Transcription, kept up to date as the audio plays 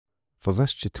For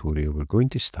this tutorial, we're going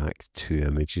to stack two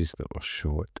images that were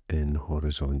shot in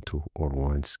horizontal or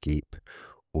landscape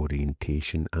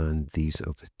orientation, and these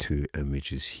are the two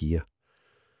images here.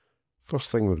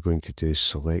 First thing we're going to do is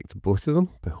select both of them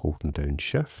by holding down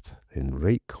Shift, then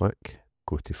right click,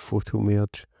 go to Photo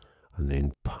Merge, and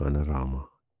then Panorama.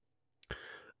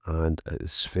 And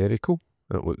it's spherical,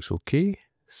 that looks okay.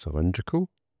 Cylindrical,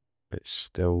 it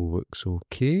still looks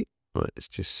okay. Let's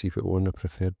just see what one I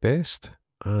prefer best.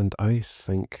 And I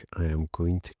think I am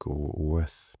going to go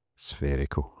with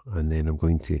spherical, and then I'm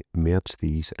going to merge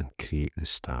these and create the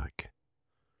stack.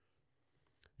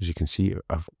 As you can see,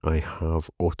 I have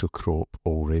auto crop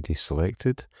already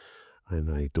selected,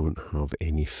 and I don't have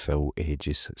any fill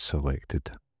edges selected.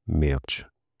 Merge.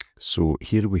 So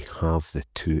here we have the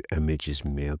two images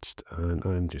merged, and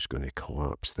I'm just going to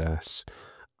collapse this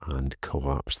and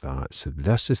collapse that. So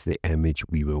this is the image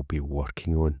we will be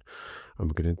working on. I'm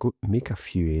going to go make a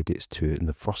few edits to it, and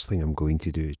the first thing I'm going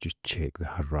to do is just check the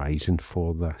horizon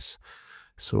for this.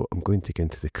 So I'm going to go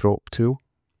into the crop tool,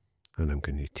 and I'm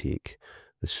going to take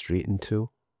the straighten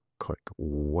tool, click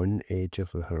one edge of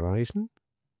the horizon,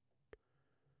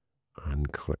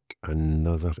 and click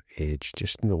another edge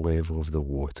just in the level of the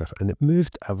water, and it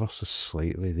moved ever so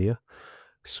slightly there,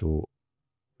 so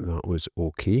that was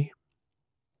okay.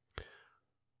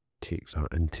 Take that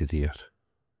into there.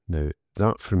 Now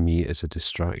that for me is a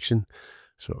distraction,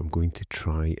 so I'm going to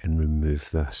try and remove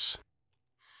this.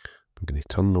 I'm going to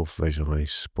turn off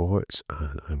visualize spots,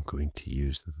 and I'm going to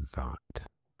use that.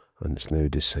 And it's now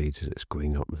decided it's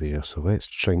going up there, so let's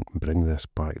try and bring this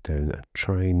back down and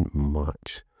try and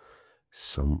match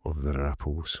some of the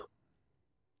ripples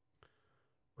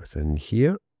within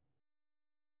here.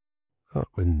 That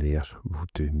one there will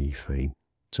do me fine.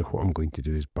 So what I'm going to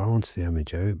do is balance the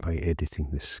image out by editing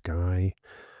the sky,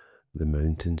 the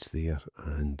mountains there,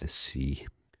 and the sea.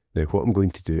 Now what I'm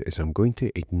going to do is I'm going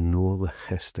to ignore the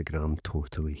histogram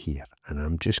totally here, and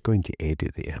I'm just going to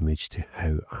edit the image to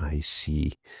how I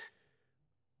see,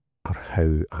 or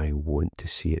how I want to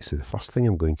see it. So the first thing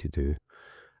I'm going to do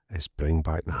is bring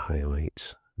back the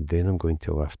highlights, then I'm going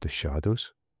to lift the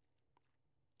shadows,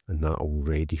 and that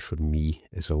already for me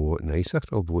is a lot nicer.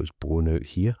 Although it's blown out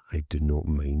here, I do not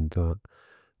mind that.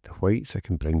 The whites I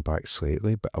can bring back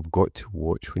slightly, but I've got to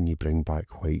watch when you bring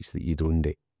back whites that you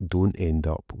don't end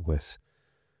up with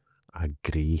a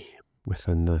grey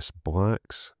within this.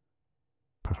 Blacks,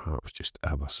 perhaps just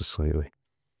ever so slightly.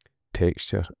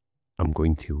 Texture, I'm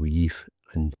going to leave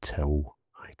until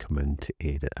I come in to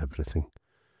edit everything.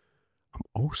 I'm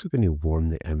also going to warm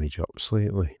the image up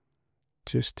slightly,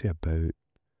 just to about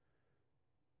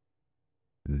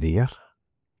there.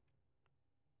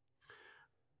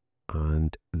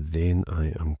 And then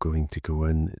I am going to go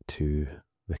into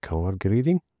the colour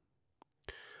grading,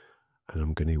 and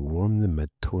I'm going to warm the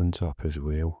midtones up as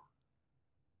well.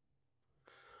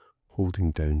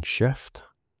 Holding down Shift,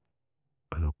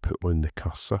 and I'll put on the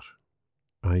cursor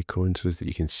icon so that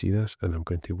you can see this, and I'm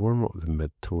going to warm up the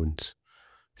midtones.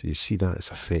 So you see that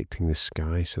it's affecting the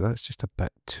sky, so that's just a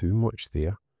bit too much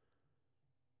there.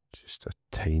 Just a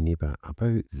tiny bit,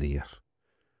 about there.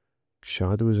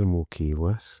 Shadows I'm okay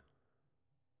with.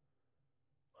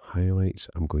 Highlights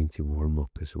I'm going to warm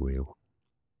up as well.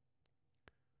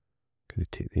 Going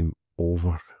to take them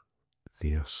over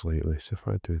there slightly. So if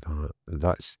I do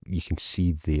that, you can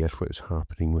see there what's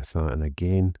happening with that, and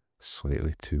again,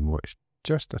 slightly too much.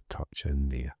 Just a touch in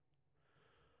there.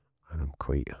 And I'm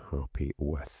quite happy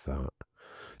with that.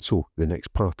 So the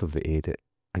next part of the edit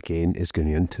again is going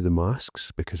into the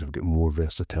masks, because I've got more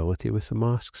versatility with the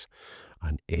masks,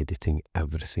 and editing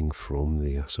everything from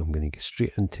there. So I'm going to get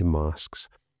straight into masks.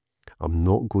 I'm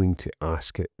not going to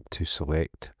ask it to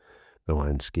select the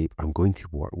landscape. I'm going to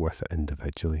work with it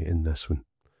individually in this one.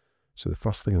 So the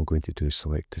first thing I'm going to do is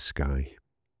select the sky.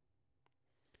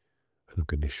 And I'm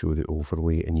going to show the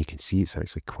overlay, and you can see it's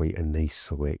actually quite a nice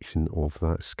selection of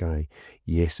that sky.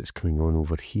 Yes, it's coming on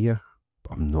over here,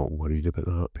 but I'm not worried about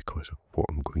that because of what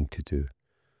I'm going to do.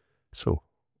 So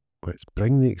let's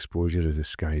bring the exposure of the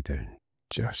sky down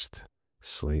just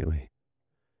slightly.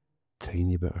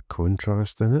 Tiny bit of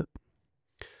contrast in it.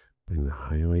 Bring the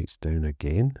highlights down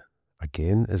again.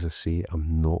 Again, as I say,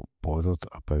 I'm not bothered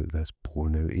about this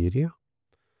blown out area.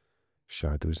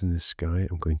 Shadows in the sky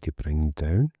I'm going to bring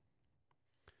down.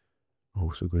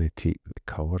 Also going to take the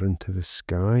colour into the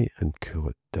sky and cool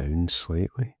it down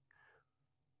slightly.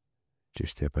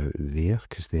 Just about there,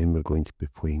 because then we're going to be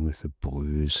playing with the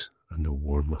blues and the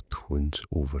warmer tones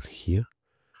over here.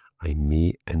 I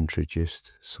may introduce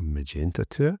some magenta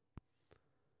to it.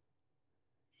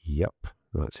 Yep,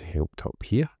 that's helped up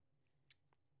here.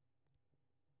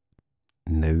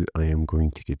 Now I am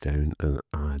going to go down and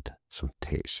add some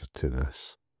texture to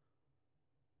this.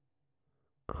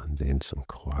 And then some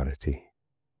clarity.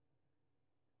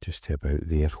 Just about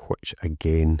there, which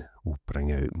again will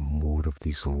bring out more of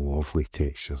these lovely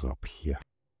textures up here.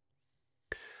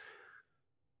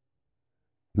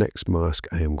 Next mask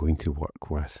I am going to work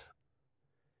with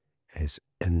is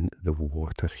in the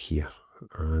water here,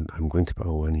 and I'm going to put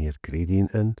a linear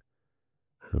gradient in.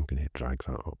 I'm going to drag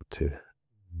that up to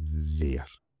there.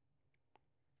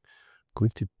 I'm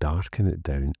going to darken it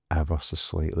down ever so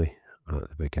slightly at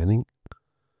the beginning,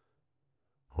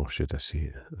 or should I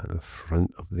say at the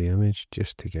front of the image,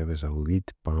 just to give us a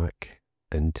lead back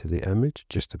into the image,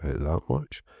 just about that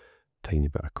much. Tiny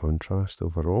bit of contrast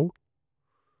overall.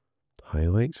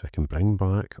 Highlights I can bring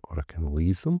back or I can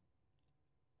leave them.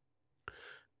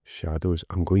 Shadows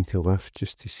I'm going to lift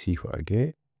just to see what I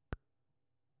get.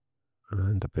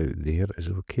 And about there is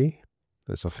okay.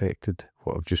 It's affected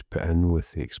what I've just put in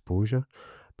with the exposure,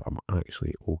 but I'm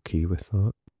actually okay with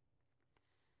that.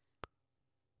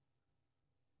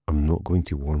 I'm not going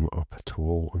to warm it up at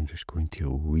all. I'm just going to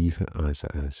leave it as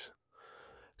it is.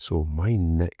 So my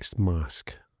next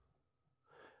mask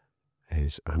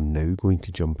is I'm now going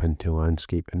to jump into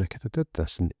landscape, and I could have did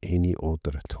this in any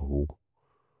order at all.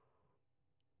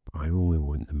 But I only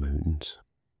want the mountains.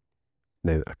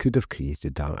 Now I could have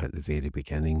created that at the very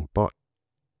beginning, but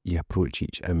you approach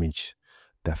each image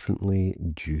differently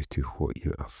due to what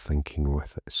you are thinking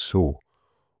with it. So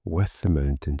with the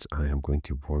mountains I am going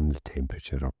to warm the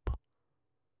temperature up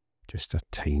just a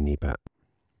tiny bit.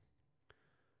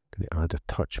 I'm going to add a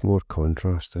touch more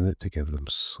contrast in it to give them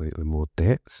slightly more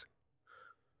depth.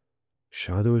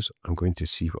 Shadows, I'm going to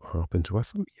see what happens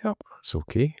with them. Yep, that's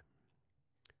okay.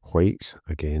 Whites,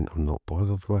 again, I'm not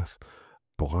bothered with.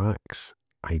 Blacks,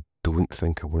 I don't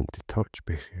think I want to touch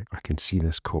because I can see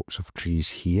this copse of trees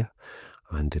here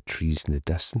and the trees in the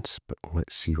distance, but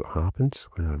let's see what happens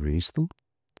when I raise them.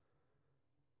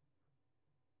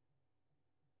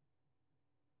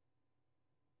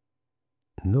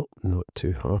 Nope, not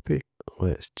too happy.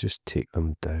 Let's just take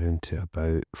them down to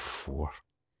about 4.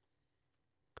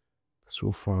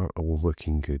 So far, all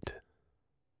looking good.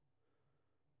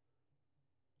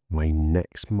 My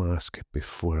next mask,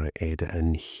 before I edit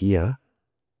in here,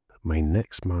 my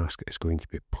next mask is going to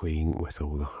be playing with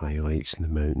all the highlights in the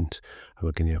mountains. And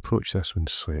we're going to approach this one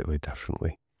slightly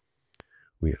differently.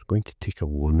 We are going to take a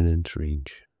luminance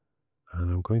range,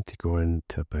 and I'm going to go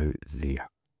into about there.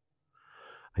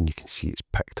 And you can see it's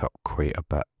picked up quite a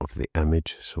bit of the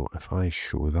image. So if I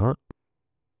show that,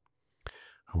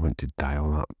 I want to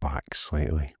dial that back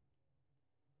slightly,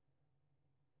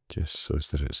 just so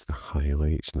that it's the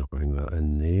highlights, and I'll bring that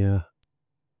in there.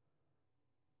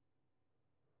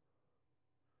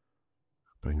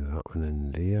 Bring that one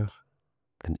in there.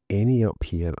 And any up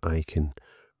here I can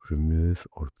remove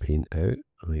or paint out.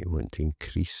 I might want to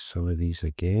increase some of these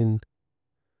again.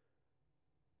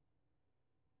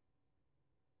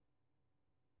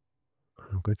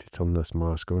 I'm going to turn this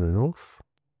mask on and off.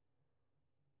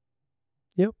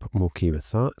 Yep, I'm okay with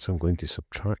that. So I'm going to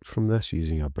subtract from this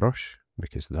using a brush,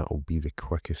 because that will be the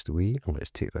quickest way. And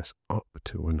let's take this up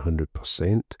to 100%.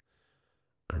 And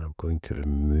I'm going to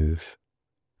remove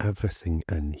everything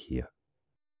in here.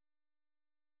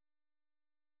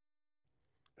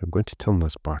 I'm going to turn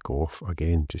this back off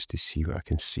again just to see what I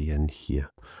can see in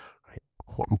here. Right.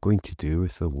 What I'm going to do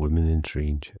with the luminance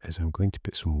range is I'm going to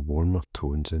put some warmer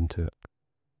tones into it.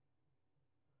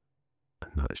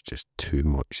 And that's just too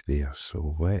much there.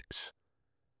 So let's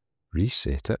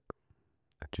reset it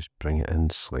and just bring it in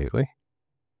slightly.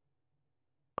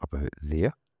 About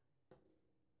there.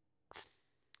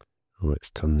 Let's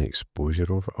turn the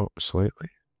exposure of it up slightly.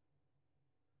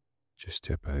 Just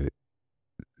to about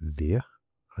there.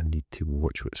 I need to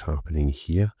watch what's happening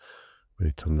here when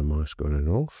I turn the mask on and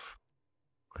off.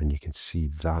 And you can see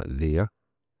that there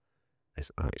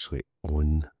is actually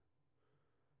on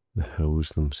the hills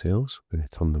themselves. I'm going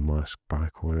to turn the mask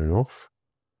back on and off.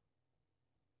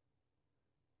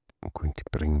 I'm going to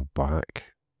bring back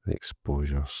the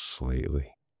exposure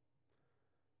slightly.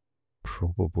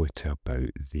 Probably to about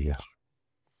there.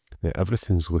 Now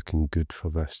everything's looking good for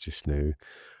this just now,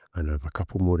 and I have a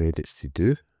couple more edits to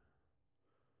do.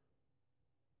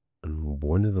 And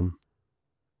one of them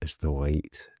is the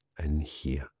light in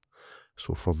here.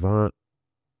 So for that,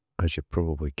 as you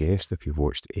probably guessed if you've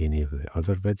watched any of the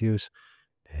other videos,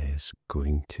 is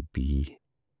going to be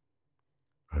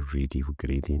a radial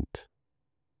gradient.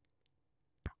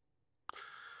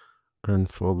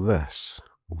 And for this,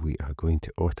 we are going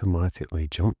to automatically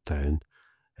jump down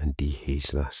and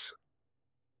dehaze this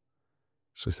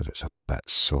so that it's a bit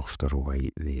softer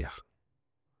white there.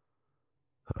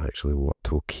 That actually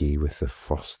worked okay with the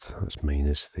first. That's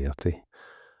minus 30.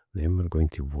 Then we're going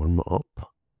to warm it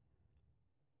up.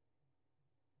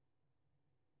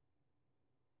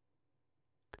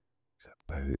 It's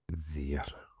about there,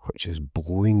 which is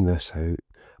blowing this out,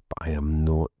 but I am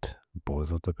not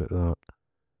bothered about that.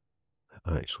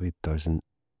 It actually doesn't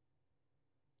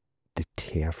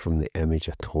deter from the image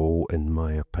at all, in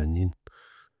my opinion,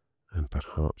 and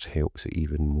perhaps helps it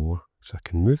even more. So I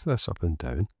can move this up and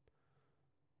down.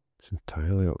 It's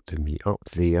entirely up to me. Up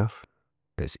there,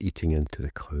 it's eating into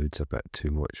the clouds a bit too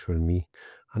much for me,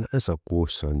 and it is a low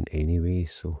sun anyway,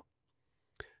 so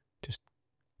just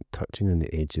touching on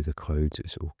the edge of the clouds,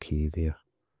 it's okay there.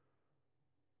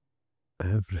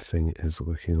 Everything is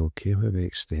looking okay. Maybe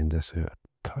extend this out a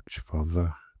touch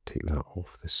further, take that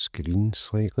off the screen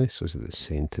slightly so that the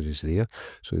centre is there,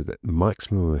 so that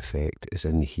maximum effect is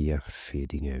in here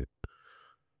fading out.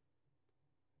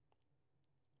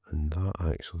 And that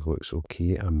actually looks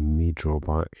okay. I may draw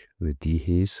back the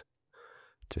dehaze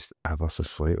just ever so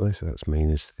slightly, so that's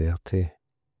minus 30,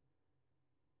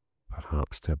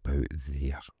 perhaps to about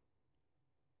there.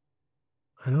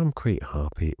 And I'm quite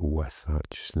happy with that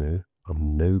just now.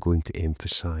 I'm now going to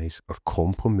emphasise or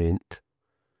complement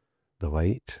the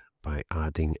light by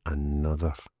adding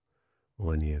another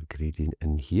linear gradient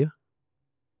in here.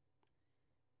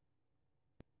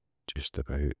 Just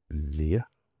about there.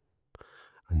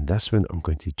 And this one I'm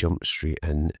going to jump straight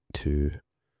into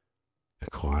the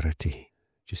clarity,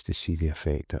 just to see the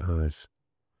effect it has.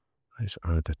 Let's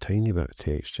add a tiny bit of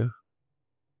texture.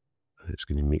 And it's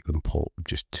going to make them pop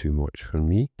just too much for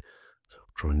me. So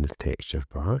I've drawn the texture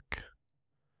back.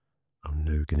 I'm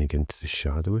now going to get into the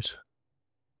shadows.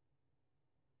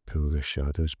 Pull the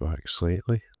shadows back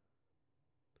slightly.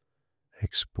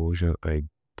 Exposure I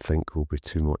think will be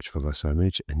too much for this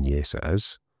image, and yes it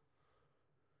is.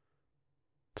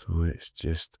 So let's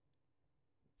just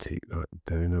take that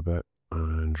down a bit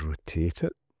and rotate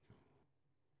it.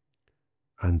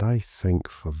 And I think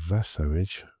for this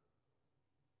image,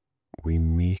 we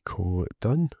may call it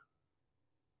done.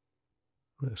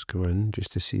 Let's go in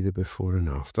just to see the before and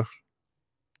after.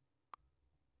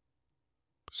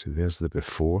 So there's the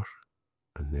before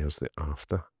and there's the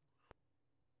after.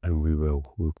 And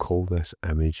we'll call this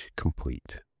image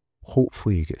complete.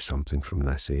 Hopefully you get something from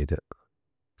this edit.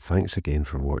 Thanks again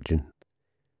for watching.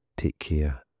 Take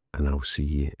care, and I'll see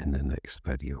you in the next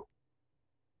video.